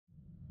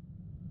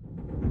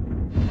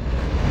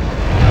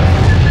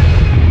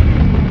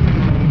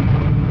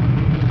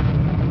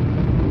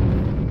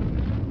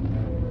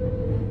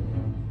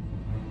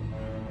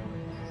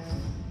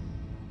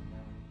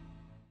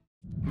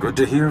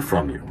Good to hear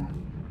from you.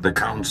 The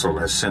Council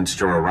has sensed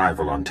your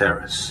arrival on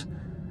Taris.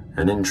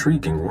 An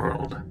intriguing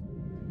world.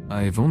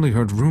 I've only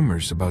heard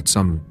rumors about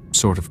some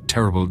sort of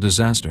terrible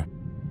disaster.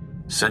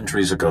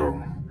 Centuries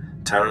ago,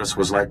 Taris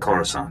was like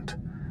Coruscant,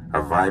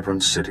 a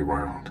vibrant city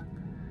world.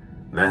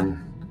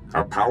 Then,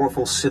 a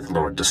powerful Sith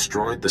Lord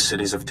destroyed the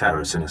cities of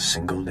Taris in a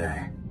single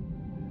day.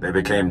 They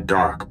became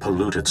dark,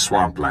 polluted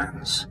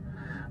swamplands.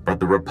 But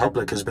the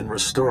Republic has been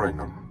restoring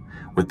them,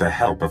 with the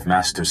help of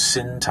Master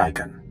Sin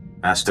Tychon.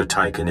 Master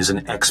Tychon is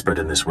an expert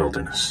in this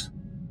wilderness.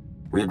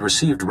 We had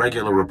received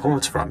regular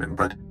reports from him,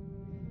 but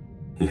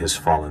he has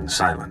fallen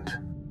silent.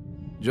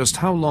 Just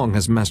how long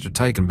has Master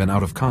Tychon been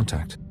out of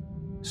contact?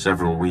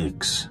 Several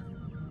weeks.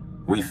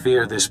 We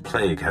fear this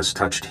plague has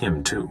touched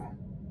him too.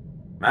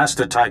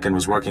 Master Tychon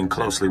was working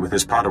closely with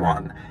his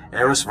Padawan,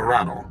 Eris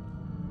Varanel,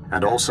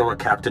 and also a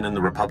captain in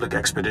the Republic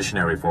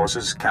Expeditionary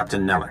Forces,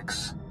 Captain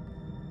Nelix.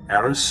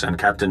 Eris and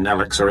Captain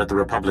Nelix are at the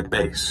Republic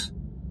base.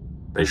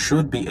 They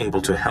should be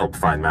able to help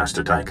find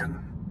Master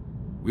Tychon.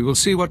 We will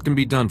see what can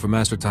be done for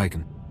Master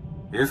Tychon.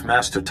 If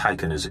Master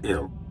Tychon is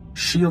ill,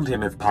 shield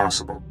him if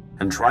possible,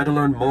 and try to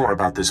learn more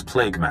about this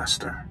Plague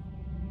Master.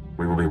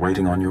 We will be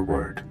waiting on your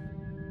word.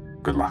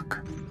 Good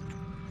luck.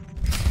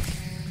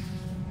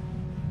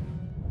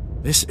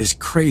 This is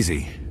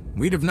crazy.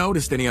 We'd have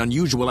noticed any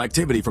unusual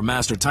activity from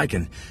Master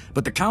Tychon,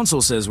 but the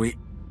Council says we...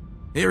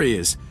 Here he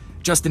is,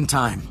 just in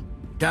time.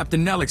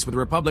 Captain Nelix with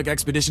Republic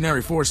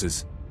Expeditionary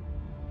Forces.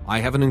 I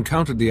haven't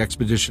encountered the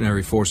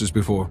Expeditionary Forces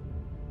before.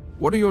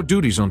 What are your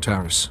duties on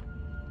Taris?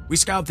 We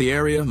scout the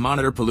area,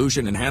 monitor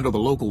pollution, and handle the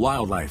local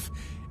wildlife.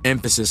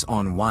 Emphasis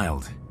on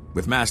wild,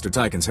 with Master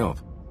Tychon's help.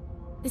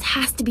 This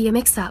has to be a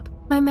mix-up.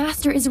 My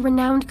master is a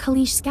renowned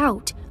Kaleesh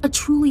scout, a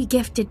truly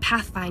gifted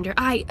pathfinder.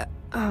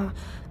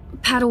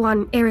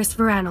 Padawan Eris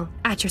Varanel,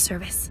 at your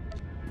service.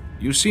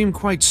 You seem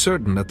quite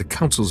certain that the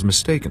Council's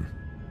mistaken.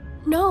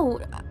 No,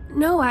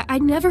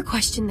 I'd never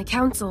question the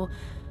Council.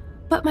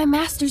 But my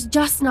master's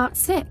just not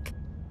sick.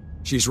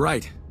 She's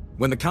right.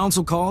 When the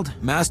Council called,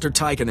 Master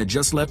Tychon had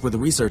just left with a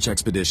research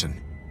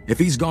expedition. If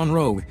he's gone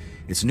rogue,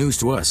 it's news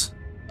to us.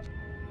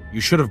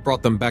 You should have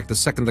brought them back the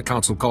second the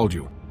Council called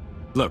you.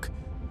 Look,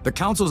 the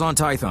Council's on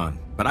Tython,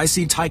 but I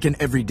see Tychon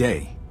every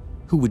day.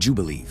 Who would you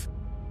believe?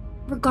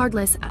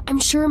 Regardless, I'm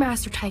sure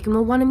Master Tychon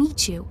will want to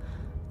meet you.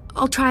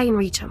 I'll try and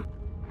reach him.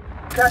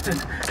 Captain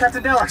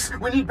Nelix,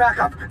 we need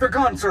backup. They're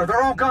gone, sir.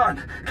 They're all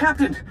gone.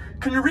 Captain,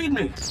 can you read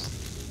me?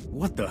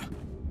 What the?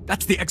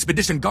 That's the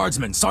Expedition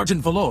Guardsman,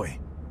 Sergeant Valoy.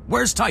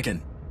 Where's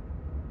Tychon?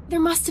 There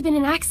must have been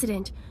an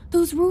accident.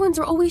 Those ruins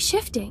are always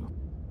shifting.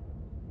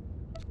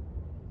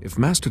 If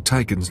Master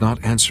Tychon's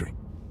not answering,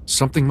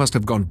 something must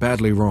have gone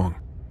badly wrong.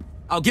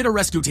 I'll get a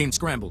rescue team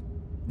scrambled.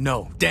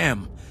 No,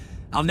 damn.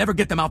 I'll never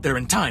get them out there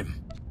in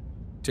time.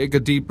 Take a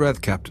deep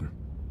breath, Captain.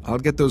 I'll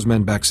get those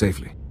men back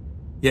safely.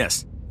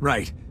 Yes,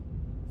 right.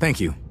 Thank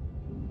you.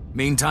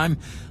 Meantime,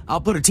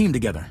 I'll put a team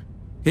together.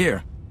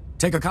 Here,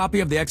 take a copy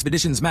of the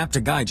expedition's map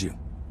to guide you.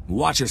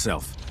 Watch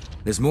yourself.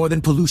 There's more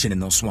than pollution in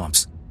those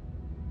swamps.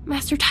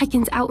 Master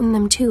Tychon's out in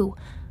them too.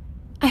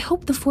 I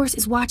hope the Force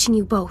is watching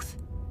you both,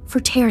 for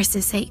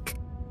Taris' sake.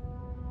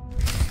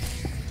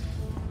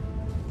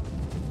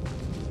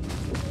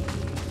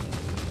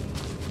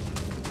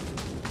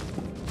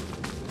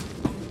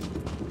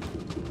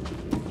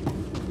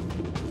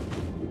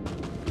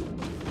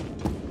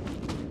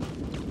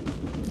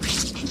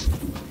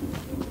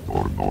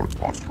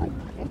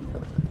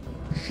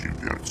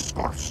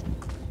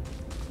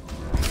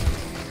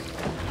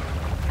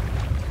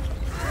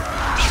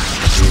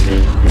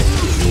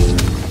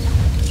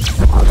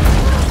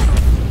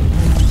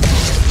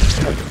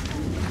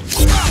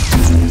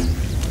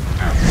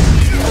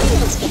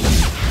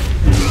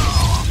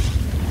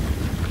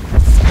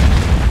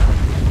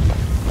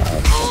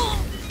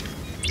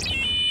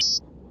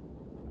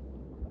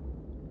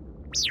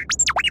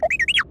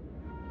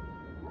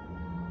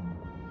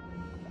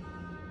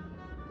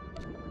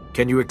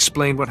 Can you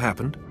explain what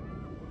happened?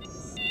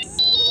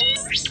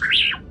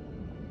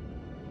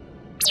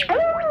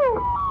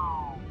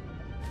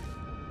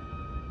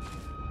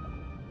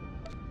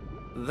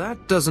 That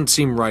doesn't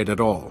seem right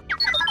at all.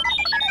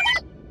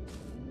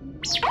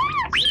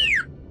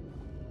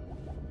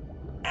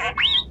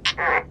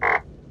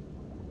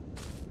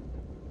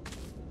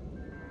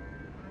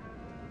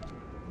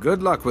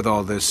 Good luck with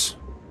all this.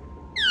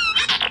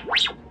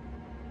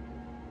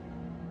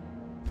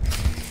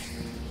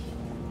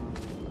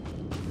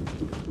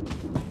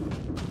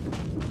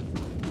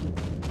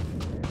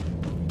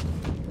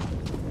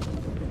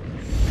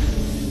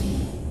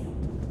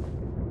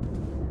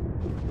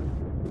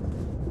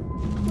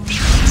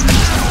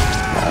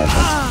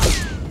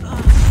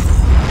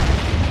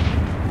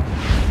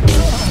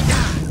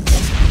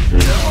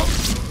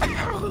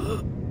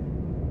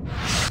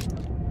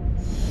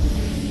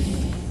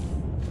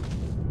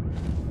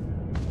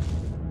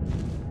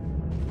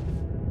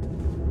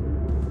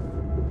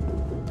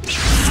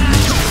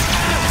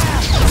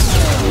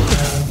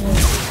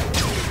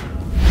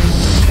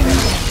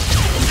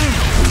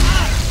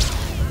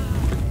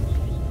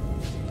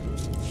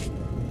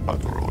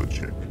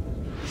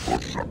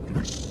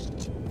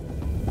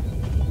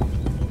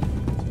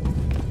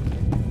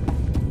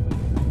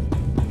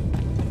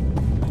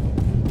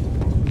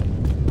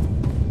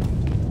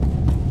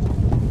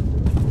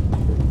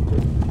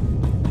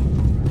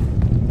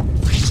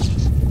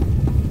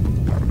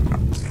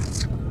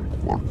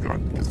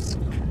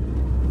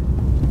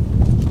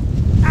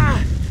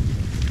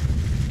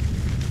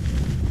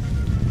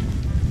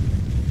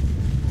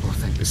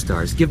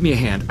 Stars, give me a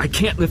hand. I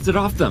can't lift it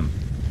off them.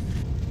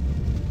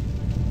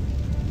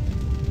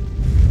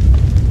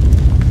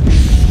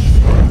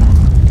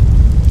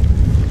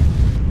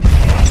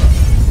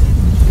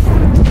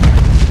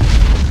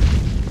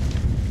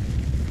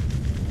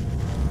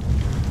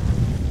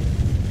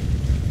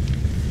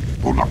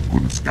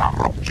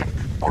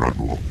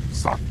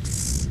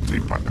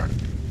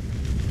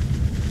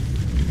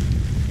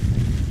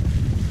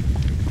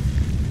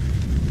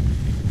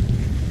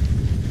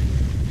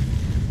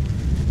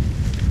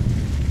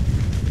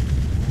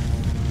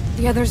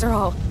 The others are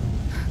all...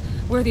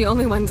 We're the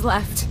only ones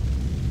left.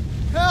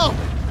 Help!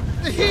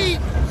 The heat!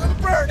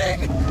 I'm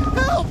burning!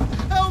 Help!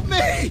 Help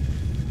me!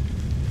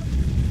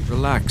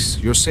 Relax.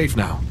 You're safe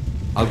now.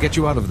 I'll get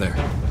you out of there.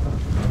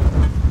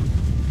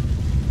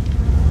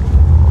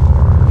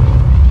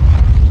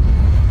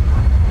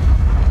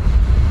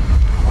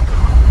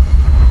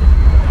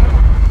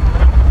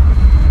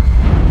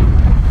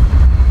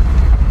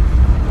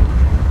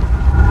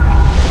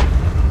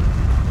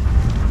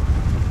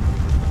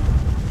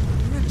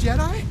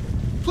 Jedi?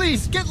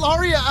 Please, get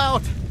Laria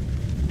out!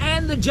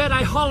 And the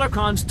Jedi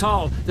holocrons,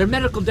 Tal. Their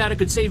medical data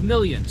could save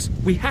millions.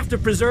 We have to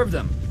preserve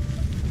them.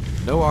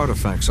 No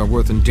artifacts are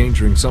worth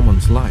endangering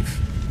someone's life.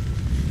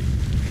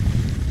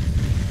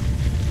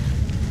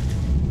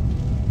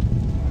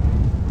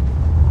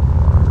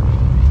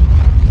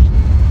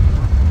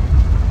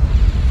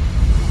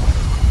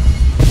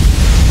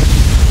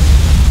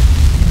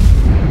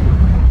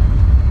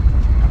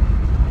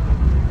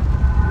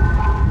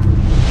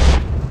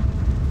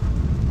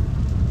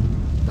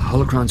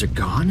 Holocrons are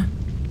gone?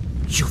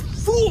 You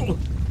fool!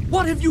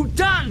 What have you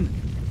done?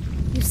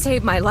 You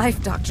saved my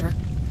life, Doctor.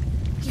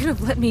 You'd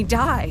have let me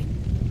die.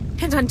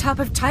 And on top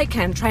of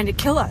Tykan trying to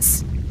kill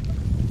us.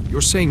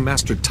 You're saying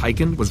Master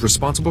Tykan was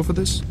responsible for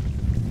this?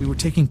 We were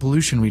taking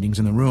pollution readings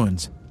in the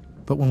ruins,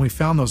 but when we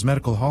found those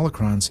medical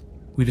holocrons,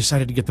 we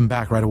decided to get them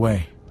back right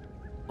away.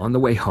 On the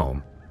way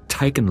home,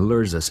 Tykan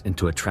lures us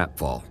into a trap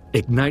fall,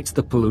 ignites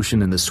the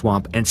pollution in the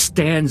swamp, and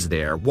stands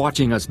there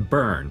watching us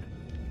burn.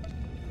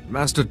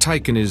 Master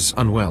Tykan is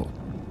unwell.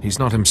 He's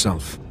not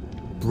himself.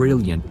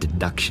 Brilliant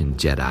deduction,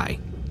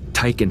 Jedi.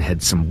 Tykan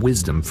had some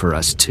wisdom for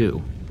us,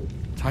 too.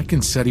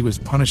 Tykan said he was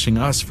punishing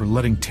us for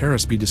letting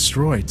Taris be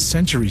destroyed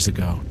centuries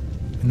ago,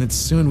 and that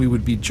soon we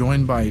would be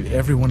joined by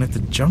everyone at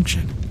the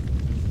Junction.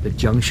 The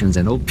Junction's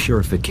an old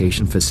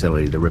purification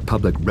facility the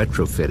Republic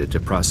retrofitted to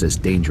process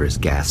dangerous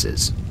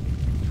gases.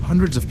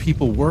 Hundreds of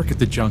people work at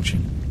the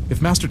Junction.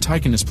 If Master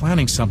Tykan is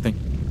planning something...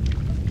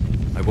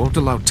 I won't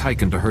allow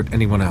Tykan to hurt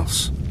anyone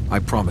else. I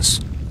promise.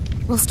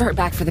 We'll start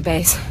back for the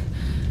base.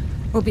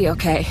 We'll be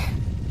okay.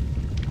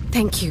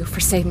 Thank you for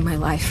saving my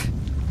life.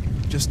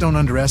 Just don't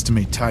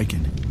underestimate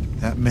Tykan.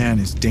 That man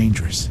is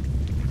dangerous.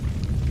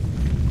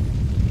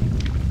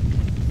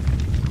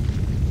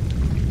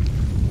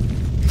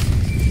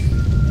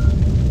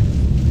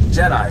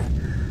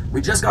 Jedi,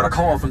 we just got a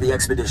call from the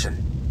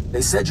expedition.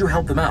 They said you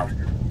helped them out,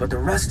 but the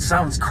rest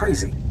sounds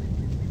crazy.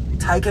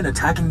 Tykan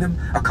attacking them?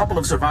 A couple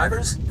of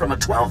survivors? From a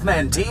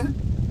 12-man team?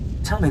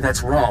 Tell me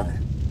that's wrong.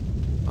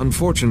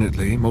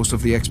 Unfortunately, most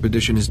of the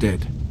expedition is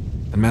dead,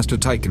 and Master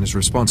Tykan is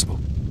responsible.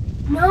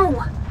 No!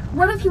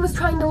 What if he was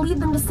trying to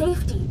lead them to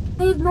safety?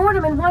 They ignored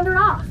him and wandered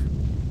off.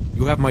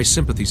 You have my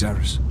sympathies,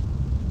 Taris.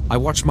 I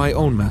watched my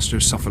own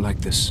master suffer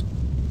like this.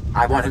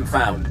 I want him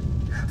found.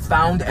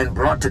 Found and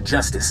brought to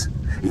justice,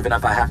 even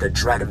if I have to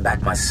drag him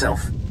back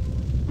myself.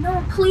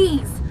 No,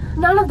 please.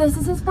 None of this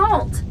is his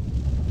fault.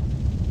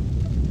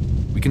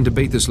 We can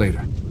debate this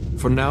later.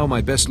 For now,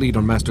 my best lead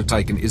on Master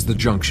Tykan is the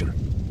Junction.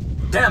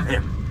 Damn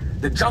him!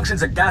 The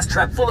Junction's a gas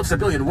trap full of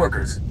civilian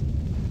workers.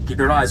 Keep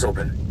your eyes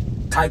open.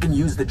 Tykan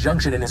used the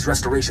Junction in his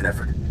restoration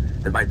effort.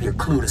 There might be a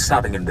clue to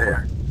stopping him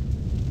there.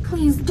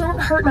 Please, don't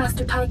hurt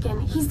Master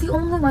Tykan. He's the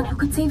only one who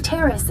could save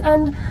Taris,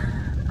 and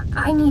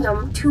I need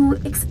him to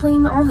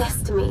explain all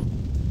this to me.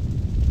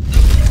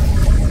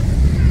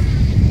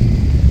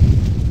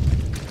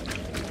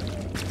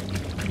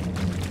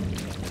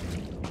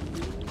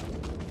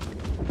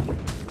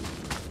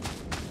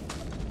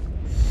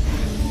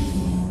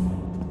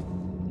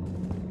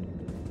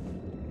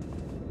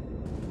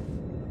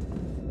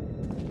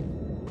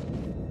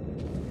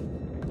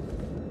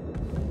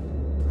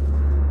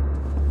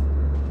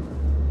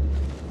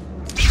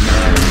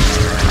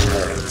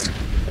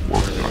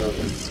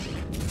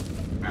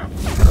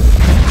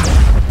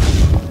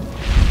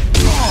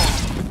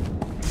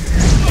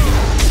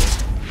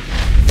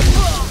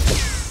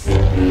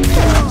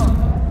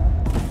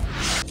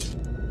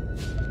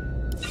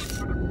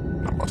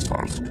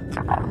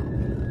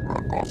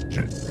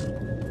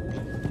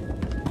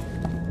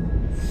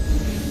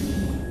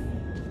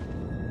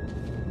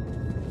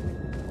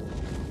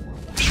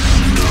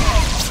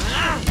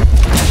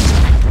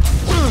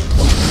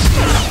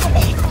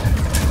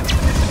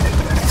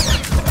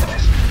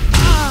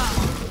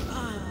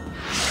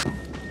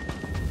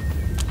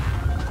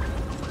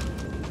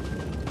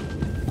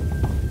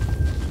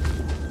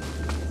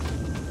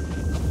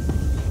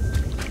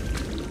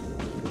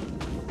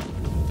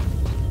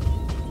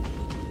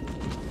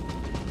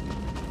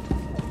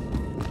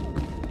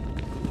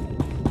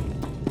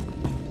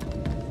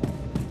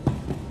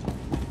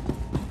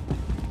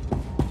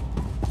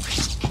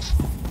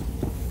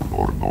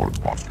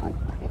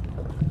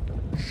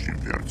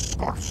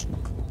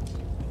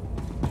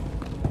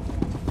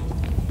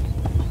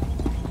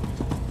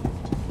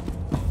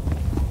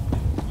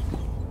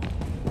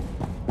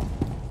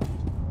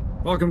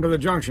 Welcome to the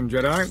Junction,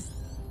 Jedi.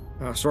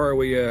 Sorry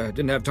we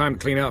didn't have time to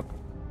clean up.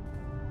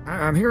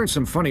 I'm hearing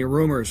some funny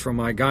rumors from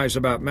my guys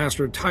about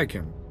Master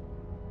Tyken.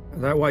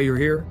 Is that why you're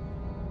here?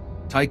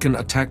 Tyken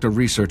attacked a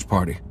research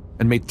party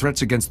and made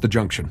threats against the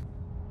Junction.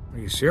 Are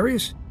you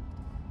serious?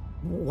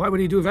 Why would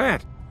he do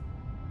that?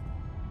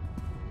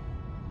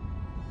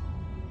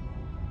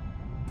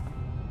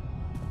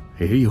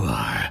 Here you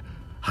are,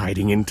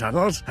 hiding in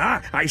tunnels.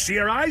 Ah, I see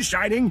your eyes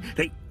shining.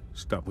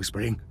 Stop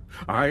whispering.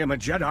 I am a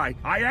Jedi.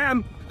 I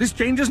am. This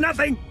changes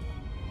nothing.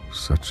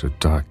 Such a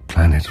dark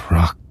planet.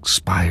 Rock,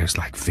 spires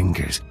like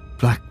fingers.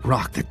 Black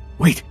rock that...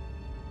 Wait.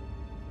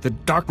 The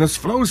darkness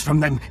flows from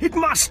them. It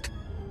must.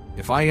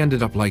 If I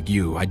ended up like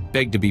you, I'd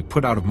beg to be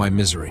put out of my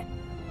misery.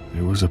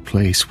 There was a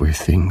place where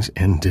things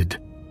ended.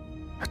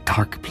 A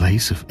dark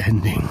place of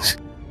endings.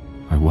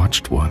 I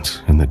watched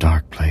once in the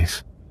dark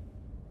place.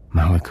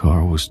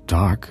 Malachor was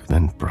dark,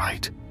 then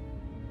bright.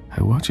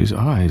 I watch his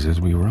eyes as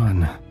we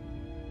run.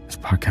 As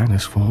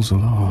Parkanis falls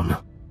alone.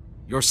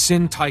 You're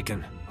Sin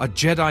Tyken, a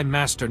Jedi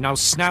Master. Now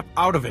snap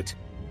out of it.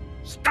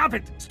 Stop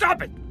it!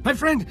 Stop it! My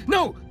friend,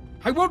 no!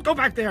 I won't go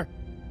back there!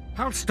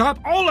 I'll stop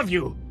all of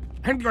you!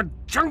 And your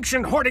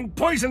Junction hoarding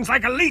poisons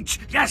like a leech,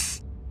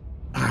 yes!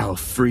 I'll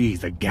free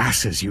the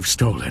gases you've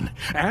stolen,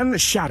 and the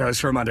shadows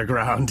from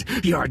underground.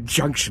 Your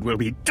Junction will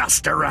be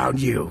dust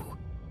around you.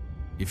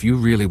 If you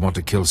really want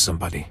to kill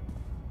somebody,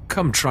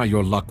 come try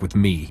your luck with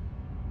me.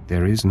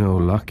 There is no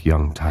luck,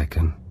 young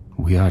Tyken.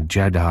 We are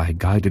Jedi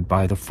guided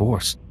by the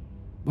Force.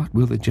 What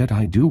will the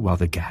Jedi do while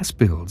the gas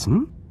builds,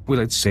 Will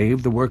it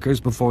save the workers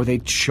before they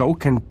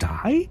choke and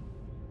die?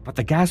 But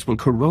the gas will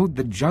corrode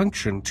the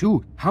Junction,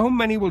 too. How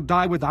many will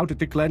die without it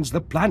to cleanse the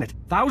planet?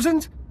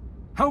 Thousands?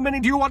 How many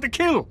do you want to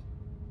kill?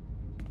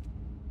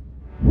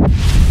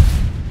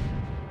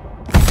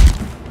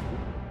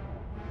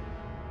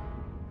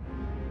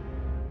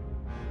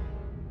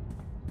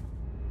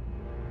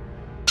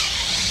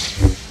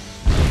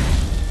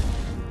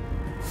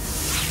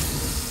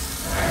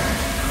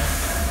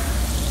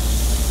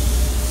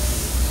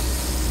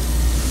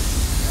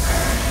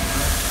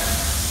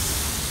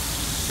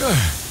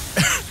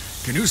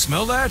 Can you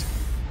smell that?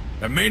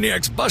 The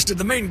maniac's busted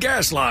the main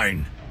gas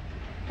line.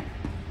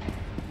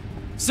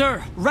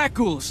 Sir, rat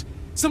ghouls!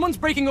 Someone's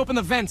breaking open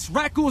the vents.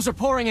 Rat ghouls are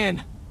pouring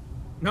in.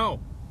 No.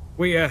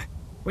 We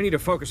need to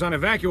focus on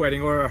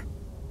evacuating or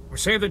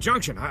save the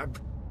Junction. I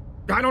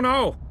don't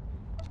know.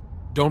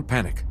 Don't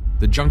panic.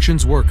 The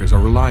Junction's workers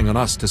are relying on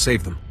us to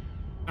save them.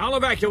 I'll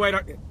evacuate.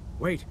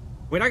 Wait,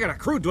 I got a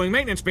crew doing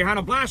maintenance behind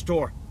a blast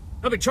door.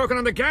 They'll be choking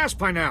on the gas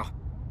by now.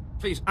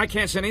 Please, I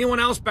can't send anyone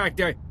else back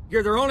there.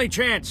 You're their only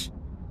chance.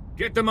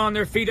 Get them on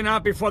their feet and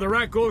out before the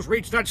rat ghouls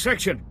reach that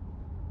section.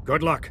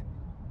 Good luck.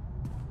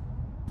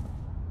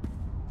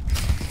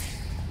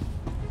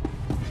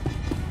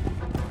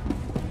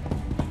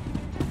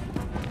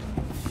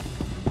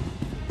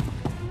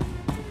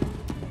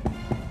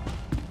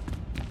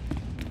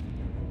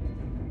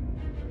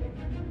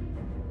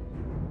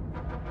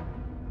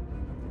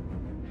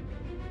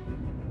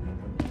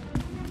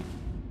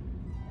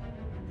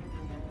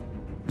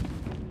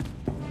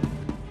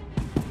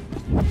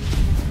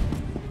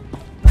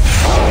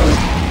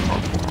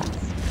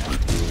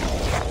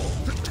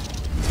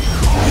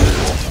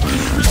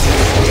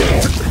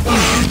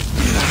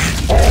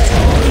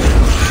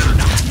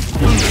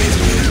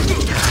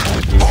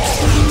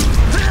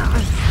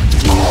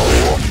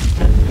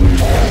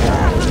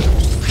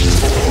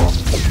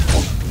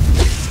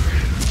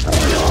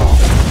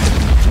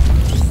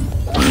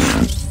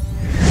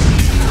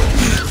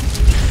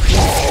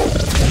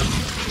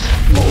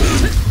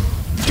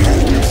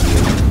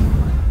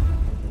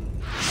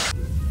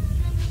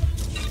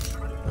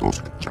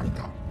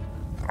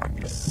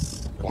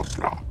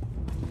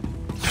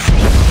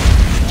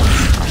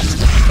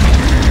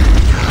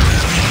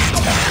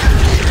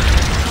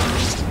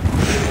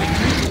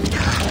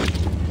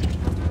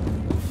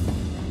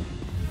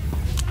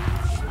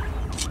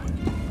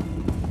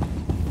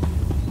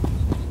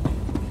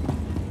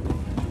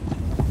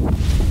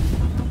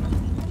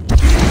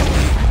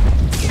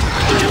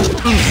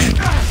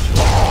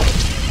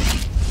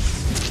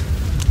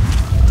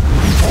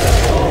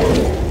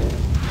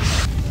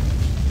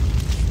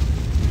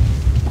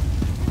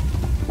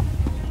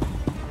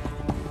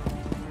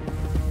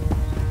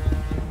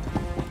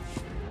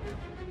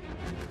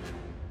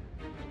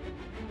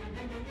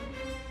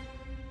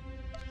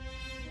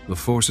 The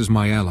Force is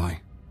my ally.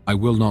 I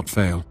will not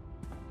fail.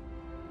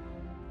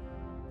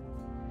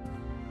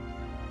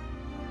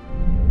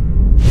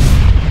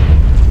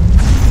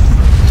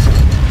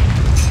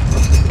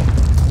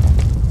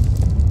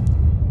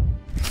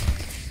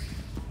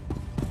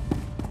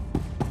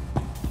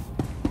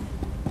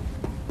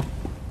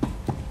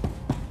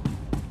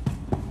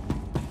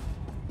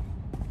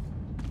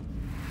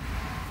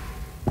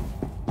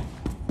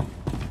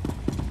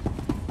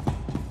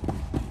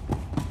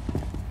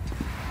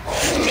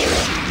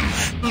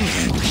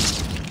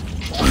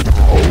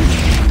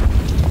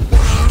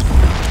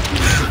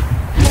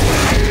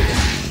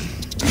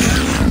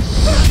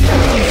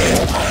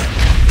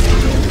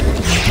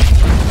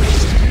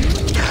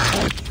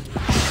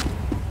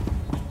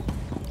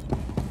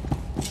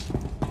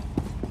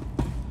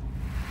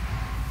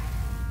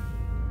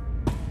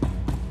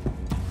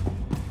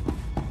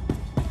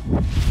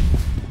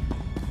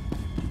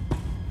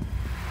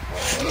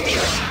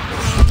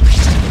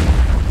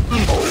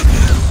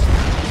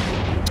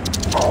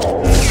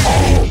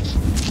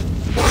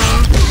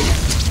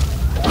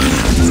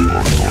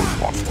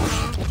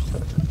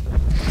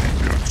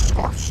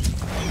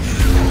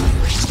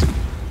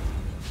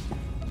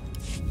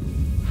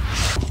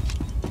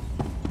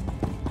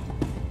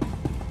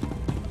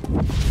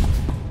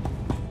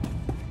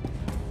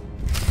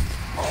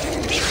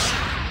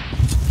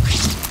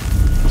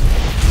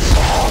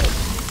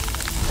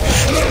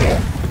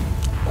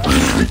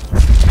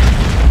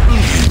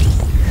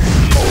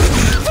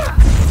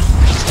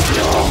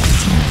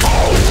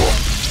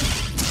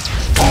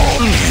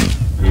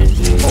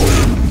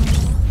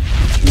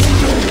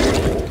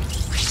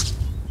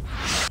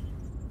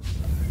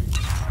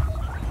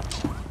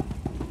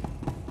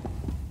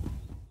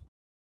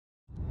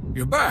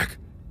 You're back,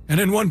 and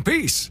in one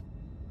piece.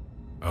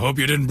 I hope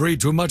you didn't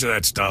breed too much of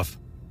that stuff.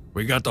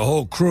 We got the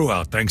whole crew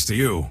out thanks to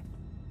you.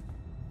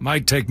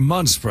 Might take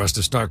months for us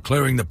to start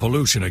clearing the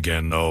pollution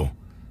again, though.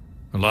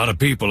 A lot of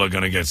people are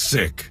gonna get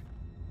sick.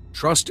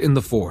 Trust in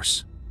the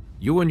Force.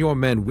 You and your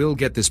men will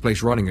get this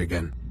place running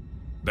again.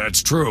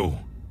 That's true.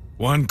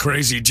 One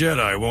crazy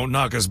Jedi won't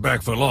knock us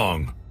back for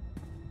long.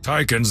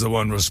 Tyken's the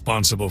one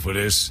responsible for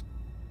this.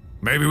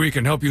 Maybe we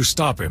can help you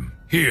stop him,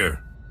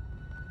 here.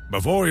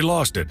 Before he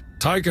lost it,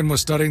 Tyken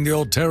was studying the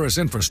old Taris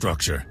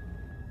infrastructure.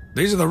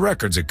 These are the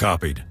records it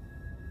copied.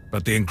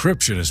 But the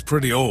encryption is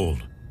pretty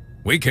old.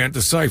 We can't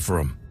decipher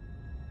them.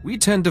 We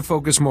tend to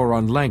focus more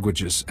on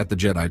languages at the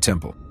Jedi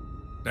Temple.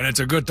 Then it's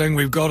a good thing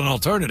we've got an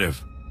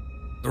alternative.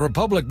 The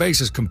Republic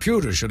base's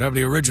computers should have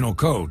the original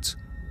codes.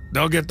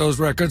 They'll get those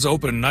records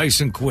open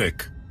nice and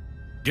quick.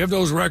 Give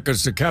those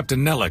records to Captain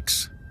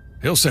Nelix.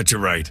 He'll set you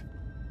right.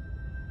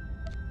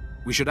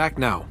 We should act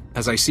now,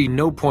 as I see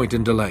no point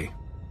in delay.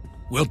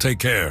 We'll take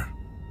care.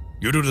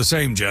 You do the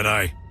same,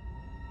 Jedi.